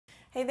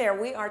Hey there,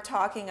 we are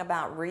talking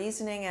about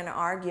reasoning and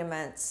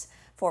arguments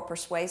for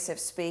persuasive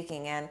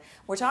speaking, and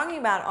we're talking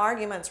about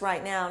arguments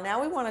right now. Now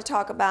we want to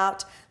talk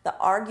about the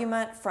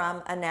argument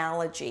from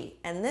analogy,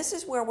 and this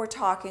is where we're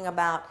talking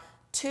about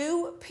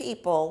two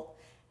people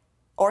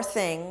or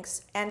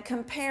things and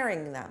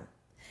comparing them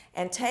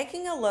and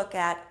taking a look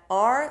at,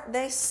 are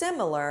they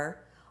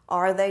similar,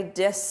 are they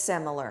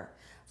dissimilar?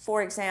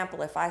 For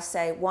example, if I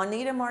say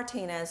Juanita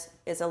Martinez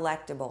is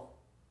electable,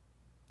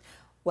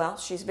 well,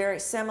 she's very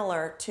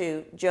similar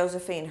to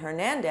Josephine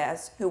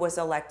Hernandez, who was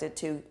elected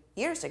 2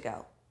 years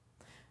ago.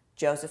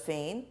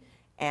 Josephine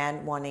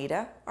and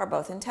Juanita are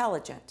both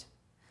intelligent.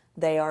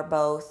 They are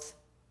both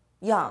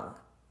young.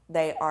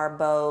 They are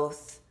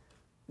both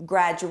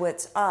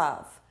graduates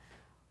of.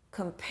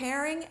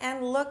 Comparing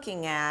and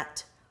looking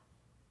at,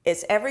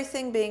 is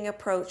everything being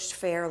approached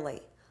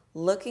fairly?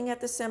 Looking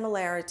at the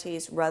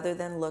similarities rather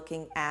than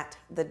looking at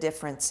the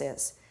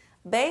differences.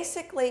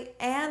 Basically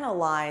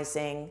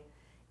analyzing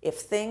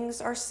if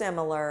things are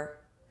similar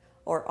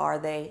or are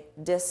they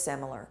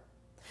dissimilar.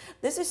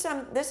 This is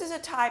a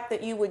type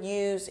that you would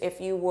use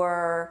if you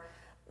were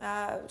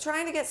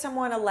trying to get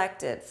someone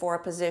elected for a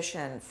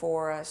position,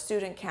 for a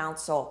student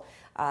council.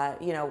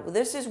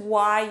 This is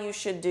why you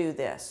should do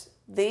this.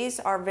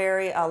 These are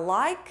very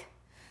alike.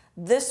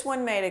 This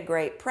one made a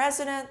great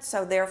president,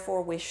 so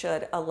therefore we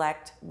should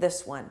elect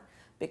this one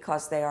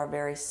because they are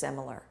very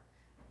similar.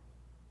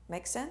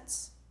 Make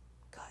sense?